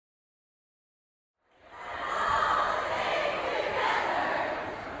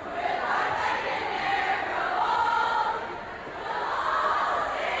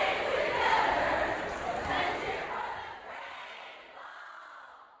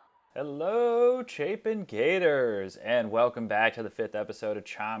Hello, Chapin Gators, and welcome back to the 5th episode of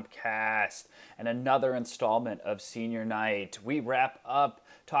Chomp Cast and another installment of Senior Night. We wrap up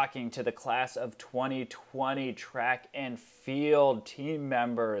talking to the class of 2020 track and field team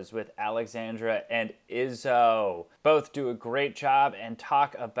members with Alexandra and Iso. Both do a great job and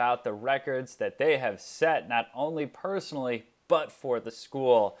talk about the records that they have set, not only personally, but for the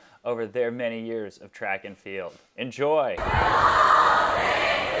school over their many years of track and field. Enjoy!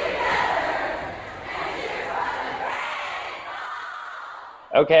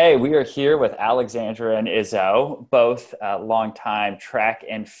 Okay, we are here with Alexandra and Iso, both longtime track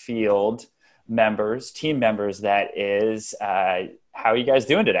and field members, team members, that is. How are you guys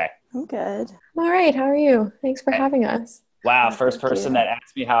doing today? I'm good. I'm all right. How are you? Thanks for having us. Wow, first person that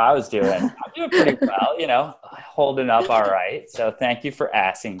asked me how I was doing. I'm doing pretty well, holding up all right. So thank you for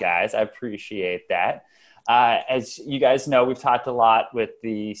asking, guys. I appreciate that. As you guys know, we've talked a lot with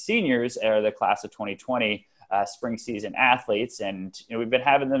the seniors, or the class of 2020, spring season athletes, and we've been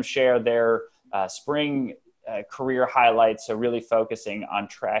having them share their spring career highlights, so really focusing on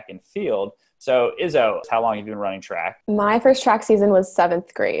track and field. So Iso, how long have you been running track? My first track season was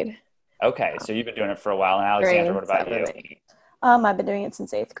 7th grade. Okay, so you've been doing it for a while. And Alexandra, what about you? I've been doing it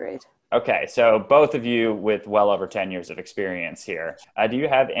since 8th grade. Okay, so both of you with well over 10 years of experience here. Do you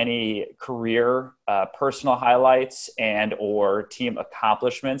have any career, personal highlights and or team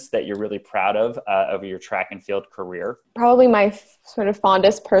accomplishments that you're really proud of over your track and field career? Probably my sort of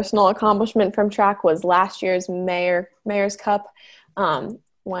fondest personal accomplishment from track was last year's Mayor's Cup,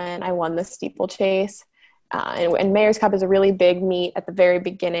 when I won the steeplechase. And Mayor's Cup is a really big meet at the very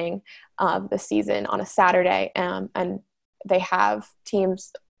beginning of the season on a Saturday, and they have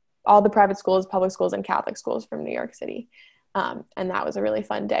teams, all the private schools, public schools, and Catholic schools from New York City. And that was a really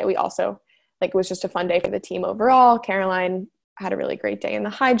fun day. We also, it was just a fun day for the team overall. Caroline had a really great day in the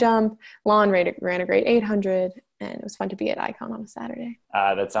high jump. Lon ran a great 800, and it was fun to be at Icon on a Saturday.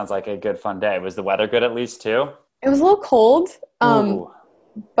 That sounds like a good, fun day. Was the weather good at least too? It was a little cold,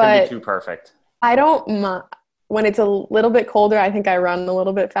 but too perfect. I don't, when it's a little bit colder, I think I run a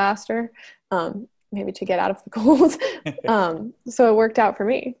little bit faster, maybe to get out of the cold. So it worked out for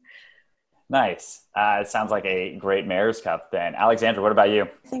me. Nice. It sounds like a great Mayor's Cup then. Alexandra, what about you?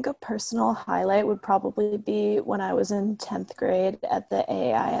 I think a personal highlight would probably be when I was in 10th grade at the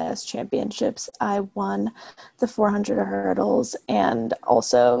AIS championships. I won the 400 hurdles and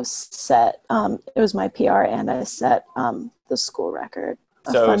also set, it was my PR, and I set the school record.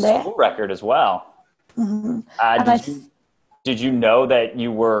 So school record as well. Mm-hmm. Did you know that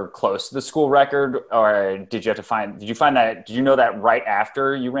you were close to the school record, or did you know that right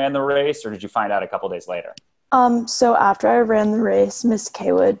after you ran the race, or did you find out a couple days later? So after I ran the race, Miss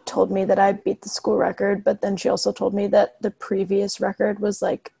Kaywood told me that I beat the school record, but then she also told me that the previous record was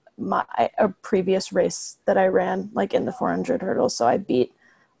like a previous race that I ran, like in the 400 hurdles. So I beat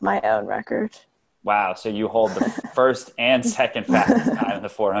my own record. Wow. So you hold the first and second fastest time in the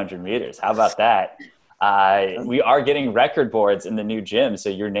 400 meters. How about that? We are getting record boards in the new gym, so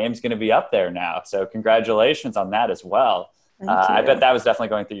your name's going to be up there now. So congratulations on that as well. I bet that was definitely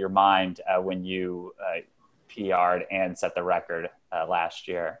going through your mind when you PR'd and set the record last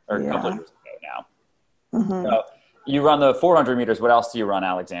year, or a couple of years ago now. Mm-hmm. So you run the 400 meters. What else do you run,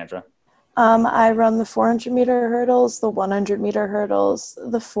 Alexandra? I run the 400 meter hurdles, the 100 meter hurdles,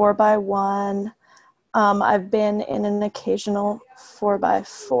 the 4x1. I've been in an occasional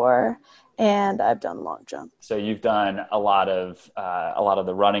 4x4. And I've done long jump. So you've done a lot of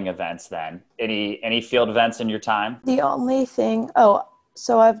the running events then. Any field events in your time? The only thing,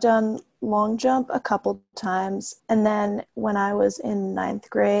 so I've done long jump a couple times. And then when I was in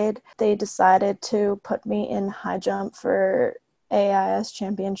 9th grade, they decided to put me in high jump for AIS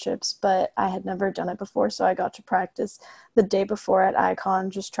championships, but I had never done it before. So I got to practice the day before at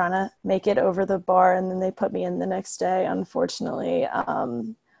Icon, just trying to make it over the bar. And then they put me in the next day. Unfortunately,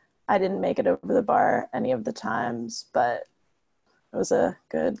 I didn't make it over the bar any of the times, but it was a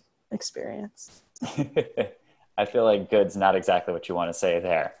good experience. I feel like good's not exactly what you want to say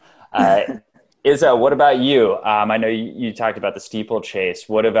there. Iso, what about you? I know you talked about the steeplechase.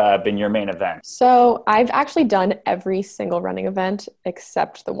 What have been your main events? So I've actually done every single running event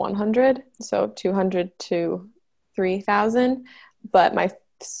except the 100, so 200 to 3,000. But my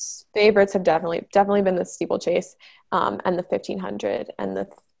favorites have definitely been the steeplechase and the 1,500 and the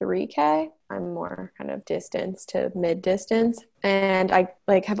 3K. I'm more kind of distance to mid distance, and I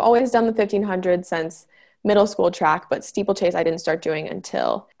have always done the 1,500 since middle school track, but steeplechase I didn't start doing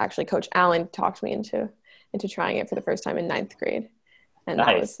until actually Coach Allen talked me into trying it for the first time in 9th grade, and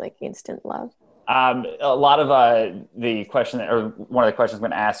That was instant love. A lot of the question, or one of the questions I'm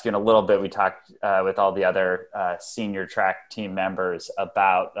going to ask you in a little bit, we talked with all the other senior track team members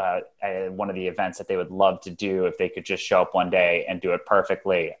about one of the events that they would love to do if they could just show up one day and do it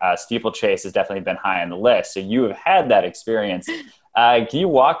perfectly. Steeplechase has definitely been high on the list. So you have had that experience. Can you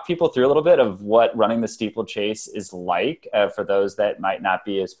walk people through a little bit of what running the steeplechase is like for those that might not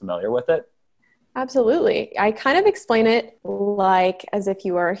be as familiar with it? Absolutely. I kind of explain it like as if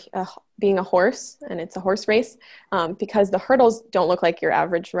you are being a horse and it's a horse race, because the hurdles don't look like your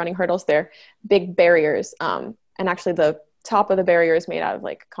average running hurdles. They're big barriers. And actually the top of the barrier is made out of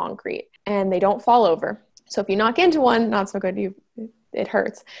like concrete and they don't fall over. So if you knock into one, not so good, it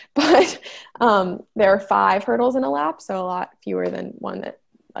hurts. But there are 5 hurdles in a lap, so a lot fewer than one that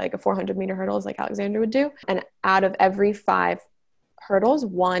like a 400-meter hurdle is like Alexandra would do. And out of every 5 hurdles,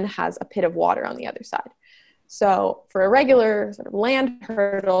 one has a pit of water on the other side. So for a regular sort of land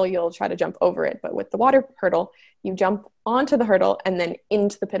hurdle, you'll try to jump over it. But with the water hurdle, you jump onto the hurdle and then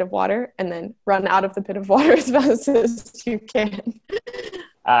into the pit of water and then run out of the pit of water as fast as you can.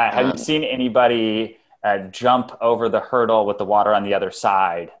 Have you seen anybody jump over the hurdle with the water on the other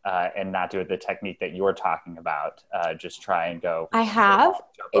side and not do it the technique that you're talking about? Just try and go. I have.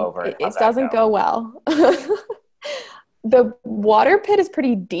 Jump over it. It doesn't go well. The water pit is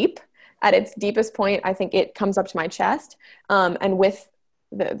pretty deep. At its deepest point, I think it comes up to my chest. And with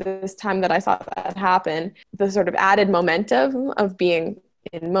this time that I saw that happen, the sort of added momentum of being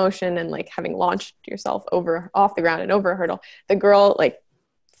in motion and like having launched yourself off the ground and over a hurdle, the girl like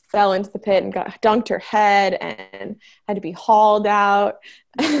fell into the pit and dunked her head and had to be hauled out.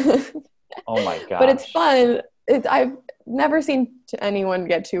 Oh my gosh. But it's fun. I've never seen anyone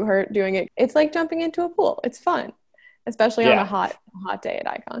get too hurt doing it. It's like jumping into a pool. It's fun. Especially on a hot day at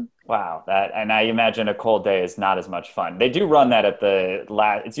Icon. Wow. And I imagine a cold day is not as much fun. They do run that at the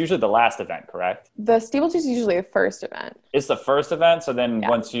last, it's usually the last event, correct? The steeplechase is usually the first event. It's the first event. So then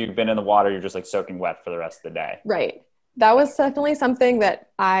once you've been in the water, you're just like soaking wet for the rest of the day. Right. That was definitely something that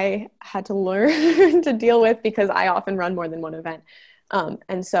I had to learn to deal with because I often run more than one event.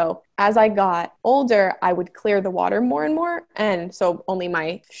 And so as I got older, I would clear the water more and more. And so only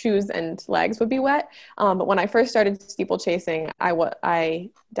my shoes and legs would be wet. But when I first started steeplechasing, I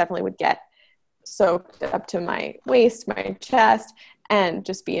definitely would get soaked up to my waist, my chest, and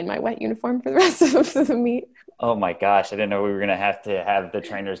just be in my wet uniform for the rest of the meet. Oh my gosh. I didn't know we were going to have the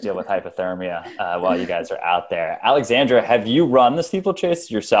trainers deal with hypothermia while you guys are out there. Alexandra, have you run the steeplechase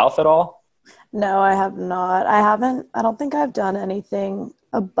yourself at all? No, I have not. I don't think I've done anything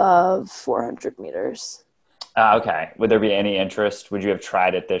above 400 meters. Okay. Would there be any interest? Would you have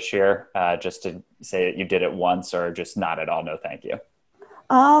tried it this year just to say that you did it once or just not at all? No, thank you.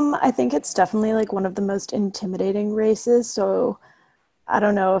 I think it's definitely like one of the most intimidating races. So I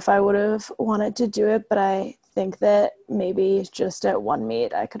don't know if I would have wanted to do it, but I think that maybe just at one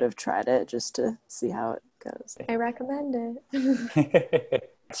meet I could have tried it just to see how it goes. I recommend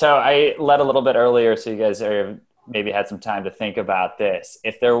it. So I led a little bit earlier, so you guys maybe had some time to think about this.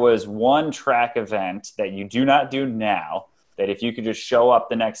 If there was one track event that you do not do now, that if you could just show up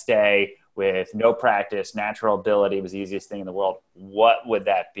the next day with no practice, natural ability was the easiest thing in the world, what would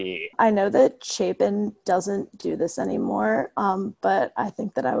that be? I know that Chapin doesn't do this anymore, but I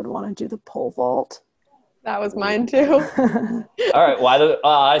think that I would want to do the pole vault. That was mine too. All right,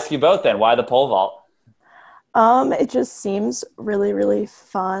 I'll ask you both then. Why the pole vault? It just seems really, really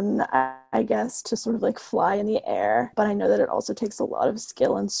fun, I guess, to sort of like fly in the air. But I know that it also takes a lot of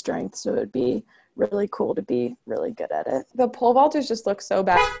skill and strength, so it would be really cool to be really good at it. The pole vaulters just look so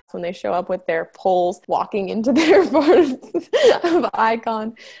bad when they show up with their poles walking into their part of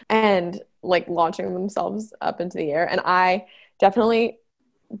Icon and like launching themselves up into the air. And I definitely,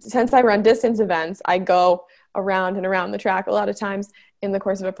 since I run distance events, I go around and around the track a lot of times in the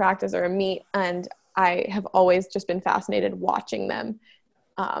course of a practice or a meet, and I have always just been fascinated watching them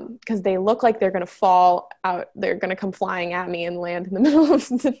because they look like they're going to fall out. They're going to come flying at me and land in the middle of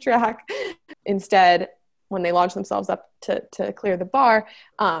the track. Instead, when they launch themselves up to clear the bar,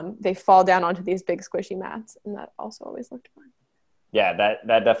 they fall down onto these big squishy mats. And that also always looked fun. Yeah,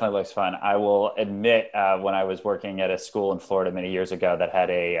 that definitely looks fun. I will admit when I was working at a school in Florida many years ago that had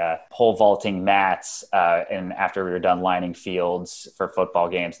a pole vaulting mats, and after we were done lining fields for football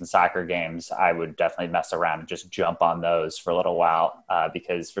games and soccer games, I would definitely mess around and just jump on those for a little while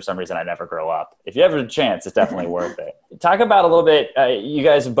because for some reason I never grow up. If you ever have a chance, it's definitely worth it. Talk about a little bit, you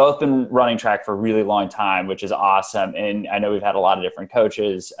guys have both been running track for a really long time, which is awesome. And I know we've had a lot of different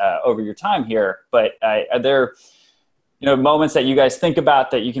coaches over your time here, but are there moments that you guys think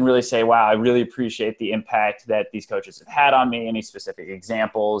about that you can really say, wow, I really appreciate the impact that these coaches have had on me? Any specific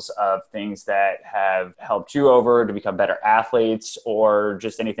examples of things that have helped you over to become better athletes, or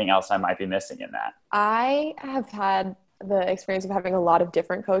just anything else I might be missing in that? I have had the experience of having a lot of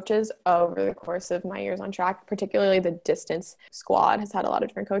different coaches over the course of my years on track. Particularly the distance squad has had a lot of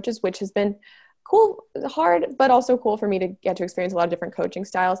different coaches, which has been cool, hard, but also cool for me to get to experience a lot of different coaching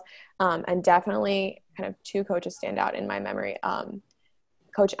styles. And definitely kind of two coaches stand out in my memory.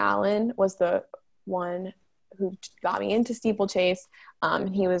 Coach Allen was the one who got me into steeplechase.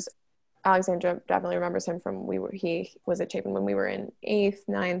 Alexandra definitely remembers him from he was at Chapin when we were in 8th,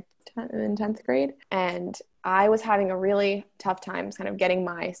 9th, and 10th grade. And I was having a really tough time kind of getting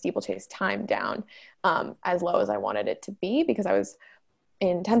my steeplechase time down as low as I wanted it to be, because I was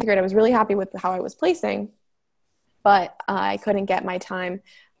in 10th grade. I was really happy with how I was placing, but I couldn't get my time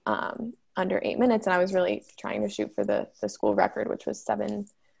under 8 minutes. And I was really trying to shoot for the school record, which was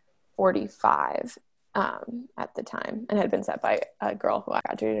 7:45 at the time, and had been set by a girl who I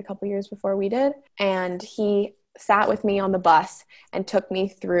graduated a couple years before we did. And he sat with me on the bus and took me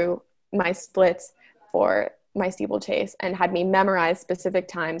through my splits for my steeplechase and had me memorize specific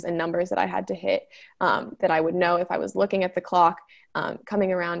times and numbers that I had to hit, that I would know if I was looking at the clock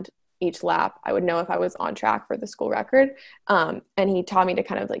coming around each lap. I would know if I was on track for the school record. And he taught me to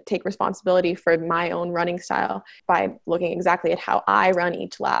kind of like take responsibility for my own running style by looking exactly at how I run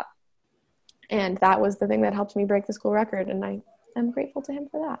each lap. And that was the thing that helped me break the school record. And I am grateful to him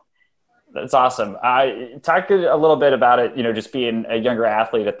for that. That's awesome. I talked a little bit about it, just being a younger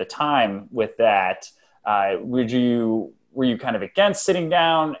athlete at the time with that. Were you kind of against sitting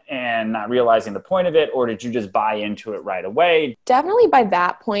down and not realizing the point of it, or did you just buy into it right away? Definitely by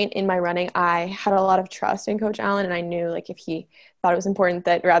that point in my running, I had a lot of trust in Coach Allen, and I knew like if he thought it was important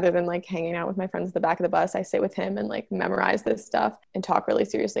that rather than like hanging out with my friends at the back of the bus, I sit with him and like memorize this stuff and talk really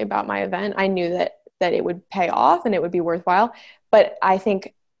seriously about my event. I knew that it would pay off and it would be worthwhile. But I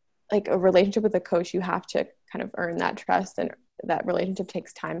think like a relationship with a coach, you have to kind of earn that trust, and that relationship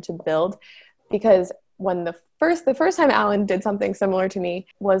takes time to build. Because when the first time Alan did something similar to me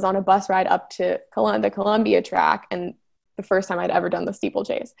was on a bus ride up to the Columbia track, and the first time I'd ever done the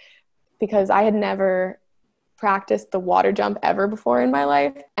steeplechase, because I had never practiced the water jump ever before in my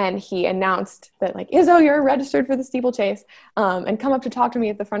life. And he announced that like, Iso, you're registered for the steeplechase, and come up to talk to me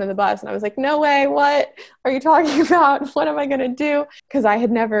at the front of the bus. And I was like, no way, what are you talking about? What am I going to do? Because I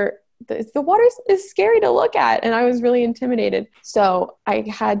had never, the water is scary to look at, and I was really intimidated. So I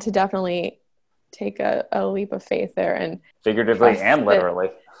had to definitely take a leap of faith there, and figuratively and literally.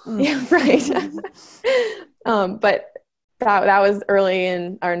 Yeah, right. But that was early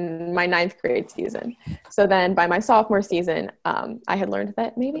in my 9th grade season. So then by my sophomore season, I had learned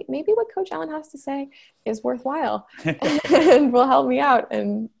that maybe what Coach Allen has to say is worthwhile and will help me out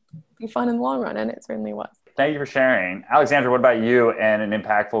and be fun in the long run. And it certainly was. Thank you for sharing. Alexandra, what about you and an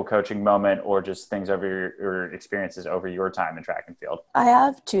impactful coaching moment, or just things over your experiences over your time in track and field? I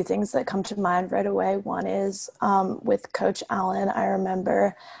have two things that come to mind right away. One is with Coach Allen. I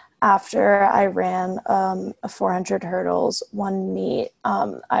remember after I ran a 400 hurdles one meet,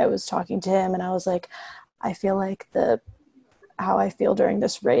 I was talking to him and I was like, I feel like how I feel during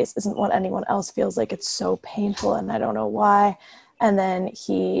this race isn't what anyone else feels like. It's so painful and I don't know why. And then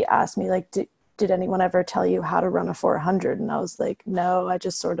he asked me like, did anyone ever tell you how to run a 400? And I was like, no, I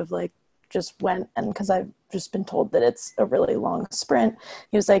just sort of like just went. And because I've just been told that it's a really long sprint.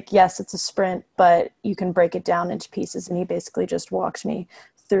 He was like, yes, it's a sprint, but you can break it down into pieces. And he basically just walked me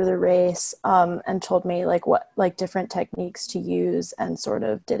through the race and told me like what like different techniques to use, and sort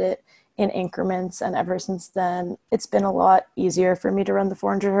of did it in increments. And ever since then, it's been a lot easier for me to run the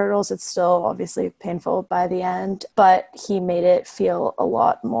 400 hurdles. It's still obviously painful by the end, but he made it feel a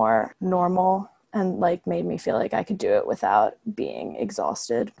lot more normal and like made me feel like I could do it without being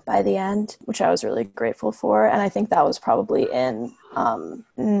exhausted by the end, which I was really grateful for. And I think that was probably in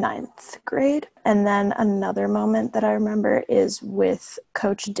 9th grade. And then another moment that I remember is with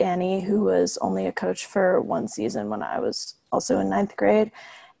Coach Danny, who was only a coach for one season when I was also in 9th grade.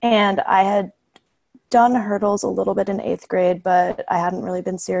 And I had done hurdles a little bit in 8th grade, but I hadn't really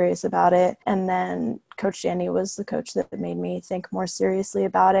been serious about it. And then Coach Danny was the coach that made me think more seriously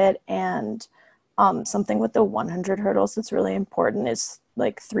about it. And something with the 100 hurdles that's really important is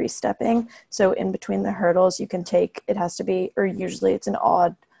like 3-stepping. So in between the hurdles, you can take, it has to be, or usually it's an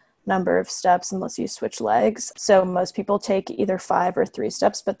odd number of steps unless you switch legs. So most people take either 5 or 3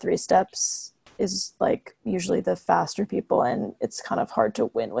 steps, but 3 steps is like usually the faster people, and it's kind of hard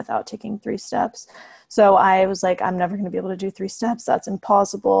to win without taking 3 steps. So I was like, I'm never going to be able to do 3 steps. That's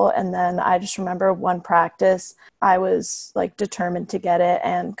impossible. And then I just remember one practice, I was like determined to get it,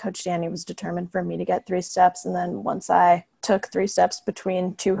 and Coach Danny was determined for me to get 3 steps. And then once I took 3 steps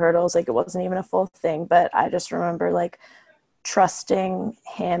between 2 hurdles, like it wasn't even a full thing, but I just remember like trusting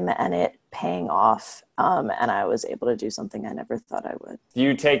him and it paying off. And I was able to do something I never thought I would. Do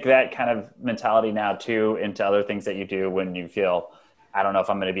you take that kind of mentality now too into other things that you do when you feel, I don't know if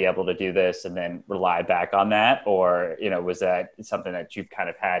I'm going to be able to do this, and then rely back on that? Or, was that something that you've kind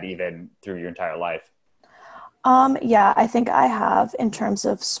of had even through your entire life? Yeah, I think I have in terms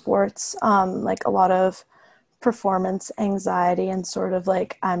of sports, like a lot of performance anxiety, and sort of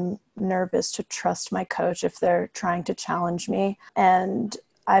like I'm nervous to trust my coach if they're trying to challenge me. And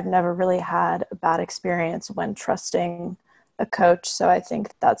I've never really had a bad experience when trusting a coach. So I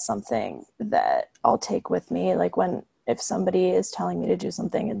think that's something that I'll take with me. Like if somebody is telling me to do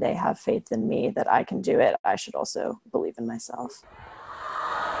something and they have faith in me that I can do it, I should also believe in myself.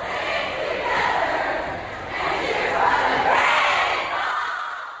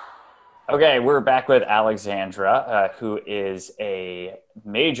 Okay, we're back with Alexandra, who is a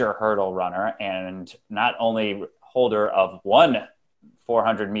major hurdle runner and not only holder of one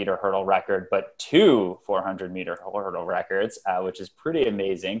 400-meter hurdle record, but 2 400-meter hurdle records, which is pretty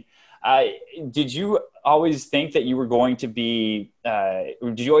amazing. Did you always think that you were going to be,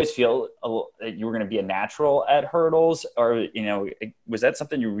 did you always feel that you were going to be a natural at hurdles? Or, was that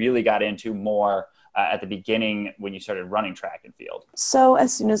something you really got into more at the beginning when you started running track and field? So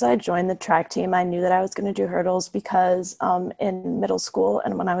as soon as I joined the track team, I knew that I was going to do hurdles because in middle school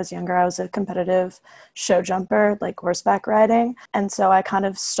and when I was younger, I was a competitive show jumper, like horseback riding. And so I kind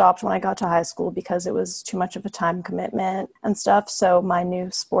of stopped when I got to high school because it was too much of a time commitment and stuff. So my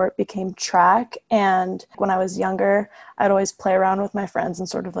new sport became track. And when I was younger, I'd always play around with my friends and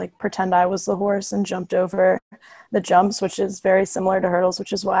sort of like pretend I was the horse and jumped over the jumps, which is very similar to hurdles,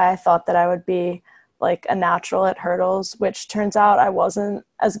 which is why I thought that I would be like a natural at hurdles, which turns out I wasn't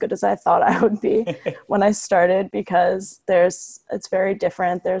as good as I thought I would be when I started, because it's very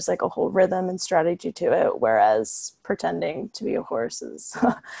different. There's like a whole rhythm and strategy to it, whereas pretending to be a horse is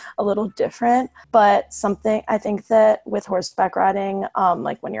a little different. But something I think that with horseback riding,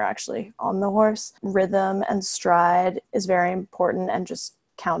 like when you're actually on the horse, rhythm and stride is very important, and just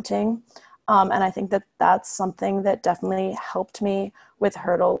counting. And I think that that's something that definitely helped me with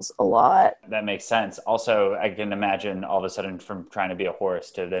hurdles a lot. That makes sense. Also, I can imagine all of a sudden from trying to be a horse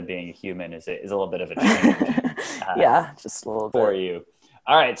to then being a human is a little bit of a change. Yeah, just a little bit. For you.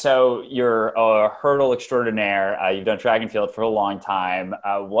 All right, so you're a hurdle extraordinaire. You've done track and field for a long time.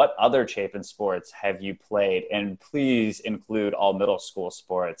 What other Chapin sports have you played? And please include all middle school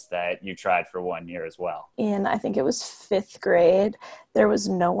sports that you tried for 1 year as well. In, I think it was 5th grade, there was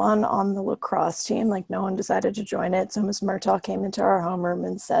no one on the lacrosse team. Like no one decided to join it. So Ms. Murtaugh came into our homeroom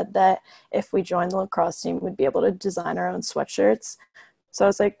and said that if we joined the lacrosse team, we'd be able to design our own sweatshirts. So I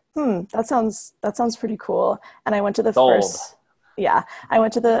was like, that sounds pretty cool. And I went to the first... Yeah, I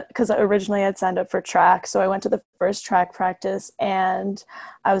went to because originally I'd signed up for track. So I went to the first track practice and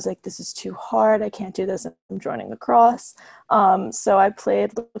I was like, this is too hard. I can't do this. I'm joining lacrosse. So I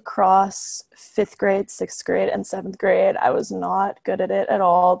played lacrosse 5th grade, 6th grade, and 7th grade. I was not good at it at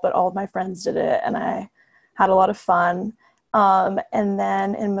all, but all of my friends did it and I had a lot of fun. And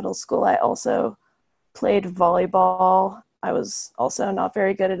then in middle school, I also played volleyball. I was also not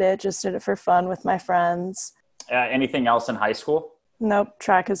very good at it, just did it for fun with my friends. Anything else in high school? Nope,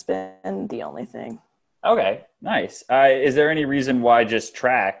 track has been the only thing. Okay, nice. Is there any reason why just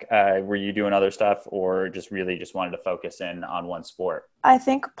track? Were you doing other stuff or just really just wanted to focus in on one sport? I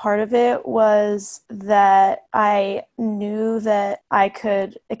think part of it was that I knew that I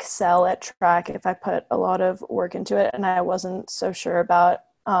could excel at track if I put a lot of work into it, and I wasn't so sure about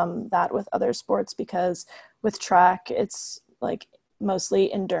that with other sports, because with track, it's like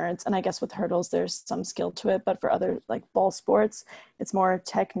mostly endurance, and I guess with hurdles there's some skill to it, but for other like ball sports it's more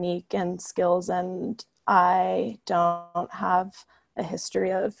technique and skills, and I don't have a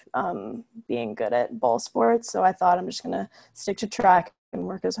history of being good at ball sports, so I thought I'm just gonna stick to track and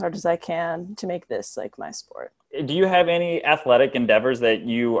work as hard as I can to make this like my sport. Do you have any athletic endeavors that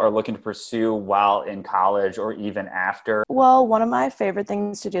you are looking to pursue while in college or even after? Well, one of my favorite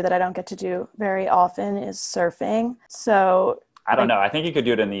things to do that I don't get to do very often is surfing. So I don't know. I think you could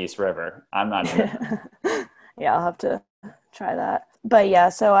do it in the East River. I'm not sure. Yeah, I'll have to try that. But yeah,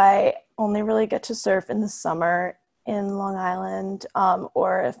 so I only really get to surf in the summer in Long Island,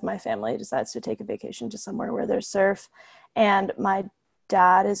 or if my family decides to take a vacation to somewhere where there's surf. And my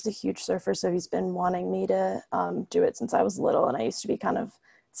dad is a huge surfer, so he's been wanting me to do it since I was little, and I used to be kind of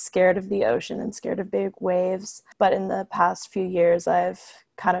scared of the ocean and scared of big waves. But in the past few years, I've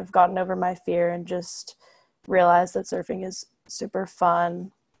kind of gotten over my fear and just realized that surfing is super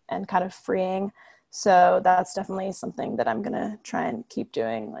fun and kind of freeing. So that's definitely something that I'm going to try and keep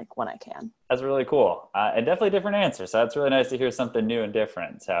doing like when I can. That's really cool. And definitely a different answer. So that's really nice to hear something new and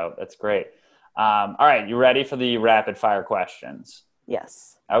different. So that's great. All right. You ready for the rapid fire questions?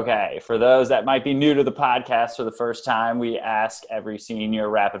 Yes. Okay. For those that might be new to the podcast for the first time, we ask every senior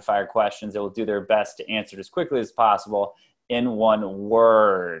rapid fire questions. They will do their best to answer it as quickly as possible in one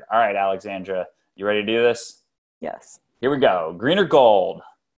word. All right, Alexandra, you ready to do this? Yes. Here we go. Green or gold?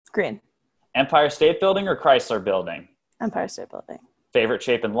 Green. Empire State Building or Chrysler Building? Empire State Building. Favorite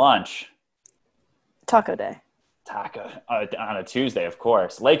Chapin lunch? Taco day. Taco on a Tuesday, of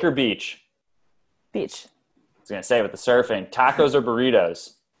course. Lake or beach? Beach. I was going to say with the surfing. Tacos or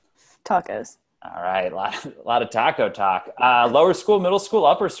burritos? Tacos. All right, a lot of taco talk. Lower school, middle school,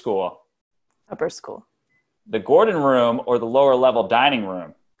 upper school? Upper school. The Gordon Room or the lower level dining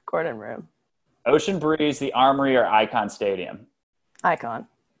room? Gordon Room. Ocean Breeze, the Armory, or Icon Stadium? Icon.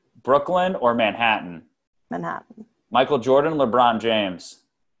 Brooklyn or Manhattan? Manhattan. Michael Jordan, LeBron James?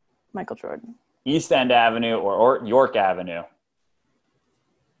 Michael Jordan. East End Avenue or York Avenue?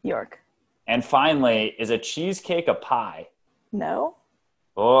 York. And finally, is a cheesecake a pie? No.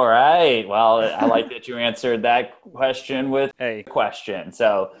 All right. Well, I like that you answered that question with a question.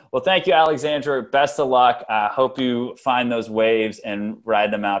 So, well, thank you, Alexandra. Best of luck. Hope you find those waves and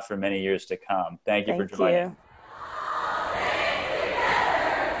ride them out for many years to come. Thank you for joining. Thank you.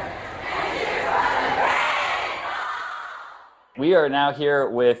 We are now here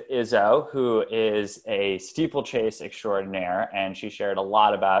with Iso, who is a steeplechase extraordinaire, and she shared a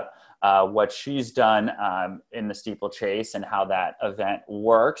lot about what she's done in the steeplechase and how that event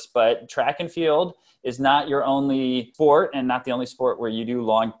works. But track and field is not your only sport and not the only sport where you do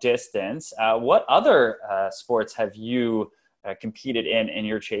long distance. What other sports have you competed in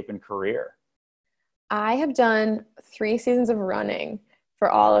your Chapin career? I have done 3 seasons of running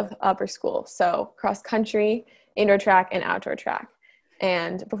for all of upper school. So cross country, indoor track, and outdoor track.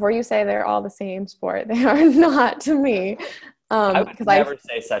 And before you say they're all the same sport, they are not to me. I would never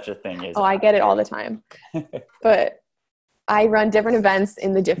say such a thing. I get it all the time. But I run different events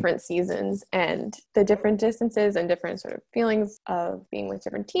in the different seasons, and the different distances and different sort of feelings of being with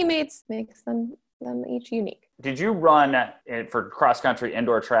different teammates makes them each unique. Did you run for cross country,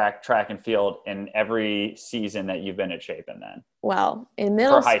 indoor track, track and field in every season that you've been at Chapin then? Well, in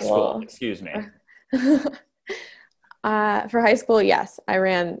middle school. For high school, excuse me. For high school, yes.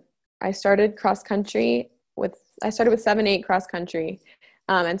 I started cross country with 7-8 cross country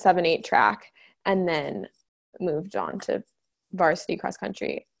and 7-8 track, and then moved on to varsity cross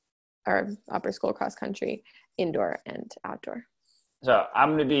country or upper school cross country, indoor and outdoor. So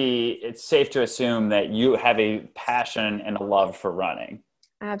it's safe to assume that you have a passion and a love for running.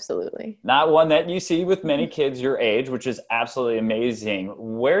 Absolutely. Not one that you see with many kids your age, which is absolutely amazing.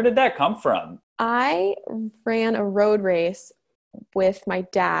 Where did that come from? I ran a road race with my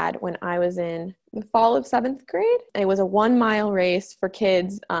dad when I was in the fall of 7th grade. And it was a 1-mile race for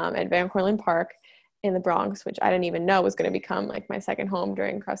kids at Van Cortlandt Park in the Bronx, which I didn't even know was going to become like my second home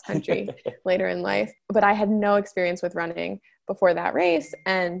during cross country later in life. But I had no experience with running before that race,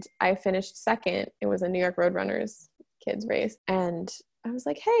 and I finished second. It was a New York Roadrunners kids race, and I was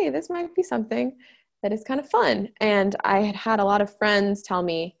like, hey, this might be something that is kind of fun. And I had a lot of friends tell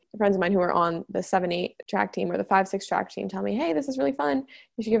me, friends of mine who were on the 7-8 track team or the 5-6 track team, tell me, hey, this is really fun.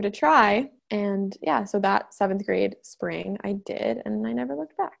 You should give it a try. And yeah, so that 7th grade spring I did, and I never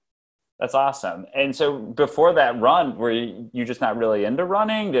looked back. That's awesome. And so before that run, were you just not really into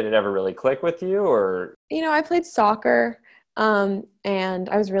running? Did it ever really click with you, or? I played soccer, and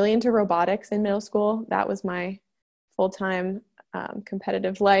I was really into robotics in middle school. That was my full-time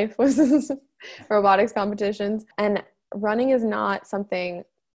competitive life, was robotics competitions. And running is not something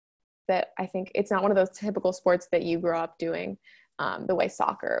that I think, it's not one of those typical sports that you grow up doing the way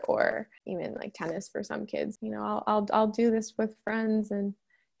soccer or even like tennis for some kids. I'll do this with friends and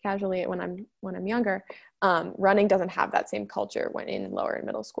casually when I'm younger. Running doesn't have that same culture when in lower and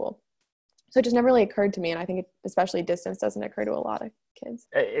middle school. So it just never really occurred to me. And I think especially distance doesn't occur to a lot of kids.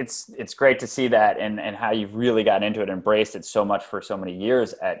 It's great to see that and how you've really got into it, embraced it so much for so many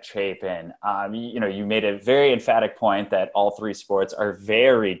years at Chapin. You made a very emphatic point that all 3 sports are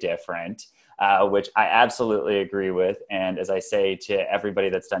very different, which I absolutely agree with. And as I say to everybody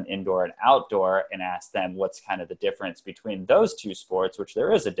that's done indoor and outdoor and ask them what's kind of the difference between those 2 sports, which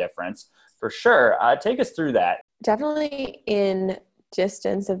there is a difference for sure. Take us through that. Definitely in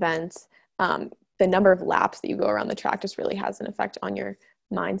distance events, the number of laps that you go around the track just really has an effect on your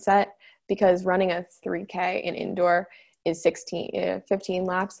mindset, because running a 3K in indoor is 15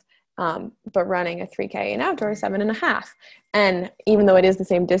 laps, but running a 3K in outdoor is 7.5. And even though it is the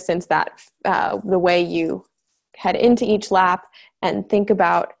same distance, that the way you head into each lap and think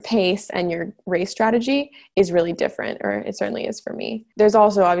about pace and your race strategy is really different, or it certainly is for me. There's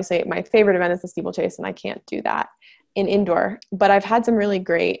also, obviously, my favorite event is the steeplechase, and I can't do that in indoor, but I've had some really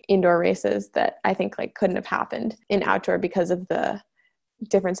great indoor races that I think like couldn't have happened in outdoor because of the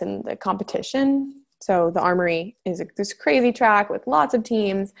difference in the competition. So the Armory is this crazy track with lots of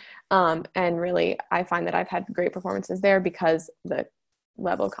teams, and really I find that I've had great performances there because the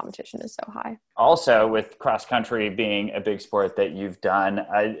level of competition is so high. Also, with cross country being a big sport that you've done,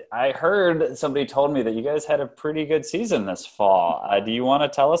 I heard somebody told me that you guys had a pretty good season this fall. Do you want to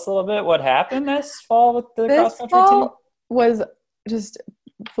tell us a little bit what happened this fall with the cross country team? Was just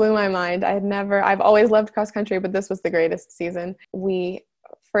blew my mind. I've always loved cross country, but this was the greatest season. We,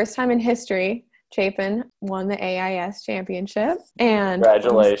 first time in history, Chapin won the AIS championship, and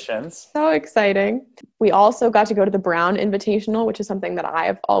congratulations. So exciting. We also got to go to the Brown Invitational, which is something that I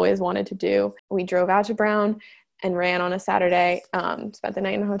have always wanted to do. We drove out to Brown and ran on a Saturday, spent the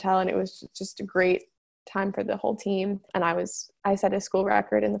night in a hotel, and it was just a great time for the whole team. And I set a school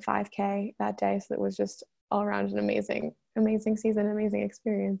record in the 5K that day, so it was just all around an amazing season, amazing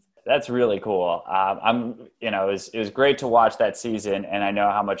experience. That's really cool. It was great to watch that season, and I know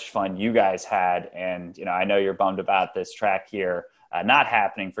how much fun you guys had. And, I know you're bummed about this track here not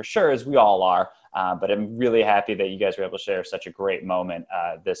happening for sure, as we all are. But I'm really happy that you guys were able to share such a great moment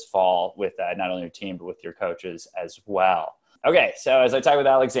this fall with not only your team, but with your coaches as well. Okay, so as I talked with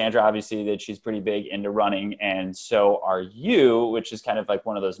Alexandra, obviously that she's pretty big into running, and so are you, which is kind of like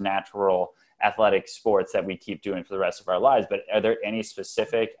one of those natural athletic sports that we keep doing for the rest of our lives. But are there any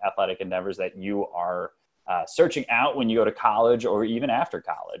specific athletic endeavors that you are searching out when you go to college or even after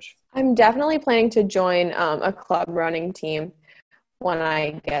college? I'm definitely planning to join a club running team when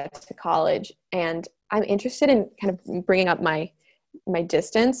I get to college. And I'm interested in kind of bringing up my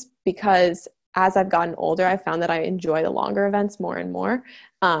distance, because as I've gotten older, I found that I enjoy the longer events more and more.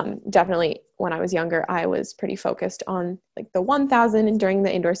 Definitely when I was younger, I was pretty focused on like the 1,000 during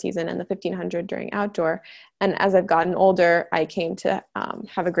the indoor season and the 1,500 during outdoor. And as I've gotten older, I came to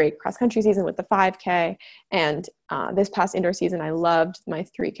have a great cross country season with the 5K. And this past indoor season, I loved my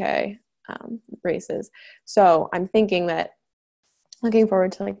 3K races. So I'm thinking that looking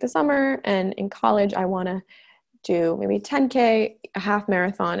forward to like the summer, and in college, I want to do maybe 10K, a half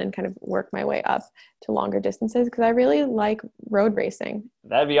marathon, and kind of work my way up to longer distances, because I really like road racing.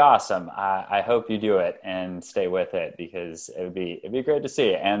 That'd be awesome. I hope you do it and stay with it, because it'd be great to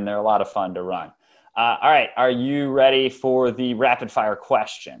see, and they're a lot of fun to run. All right. Are you ready for the rapid fire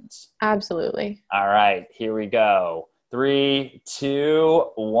questions? Absolutely. All right, here we go. 3,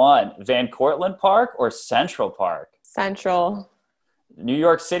 2, 1. Van Cortlandt Park or Central Park? Central. New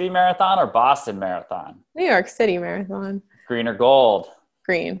York City Marathon or Boston Marathon? New York City Marathon. Green or gold?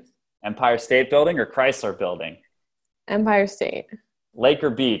 Green. Empire State Building or Chrysler Building? Empire State. Lake or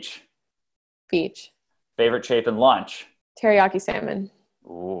beach? Beach. Favorite Chapin lunch? Teriyaki salmon.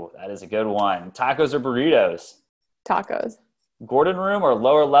 Ooh, that is a good one. Tacos or burritos? Tacos. Gordon room or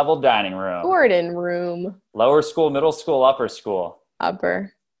lower level dining room? Gordon room. Lower school, middle school, upper school?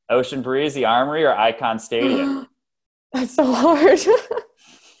 Upper. Ocean Breeze, the Armory, or Icon Stadium? That's so hard.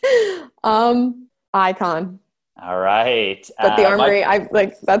 Icon. All right. But the Armory,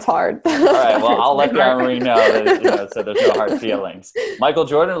 that's hard. All right. Well, I'll let the Armory know that, so there's no hard feelings. Michael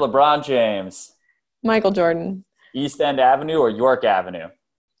Jordan or LeBron James? Michael Jordan. East End Avenue or York Avenue?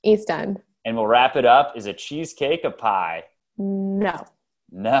 East End. And we'll wrap it up. Is a cheesecake a pie? No.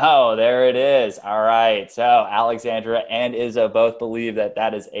 No, there it is. All right. So Alexandra and Iso both believe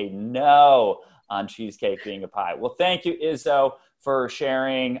that is a no on cheesecake being a pie. Well, thank you, Iso, for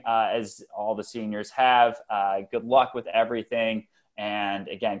sharing, as all the seniors have. Good luck with everything. And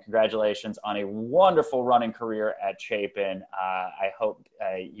again, congratulations on a wonderful running career at Chapin. I hope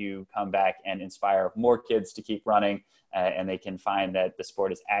you come back and inspire more kids to keep running, and they can find that the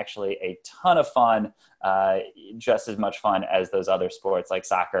sport is actually a ton of fun, just as much fun as those other sports like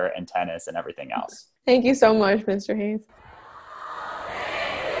soccer and tennis and everything else. Thank you so much, Mr. Hayes.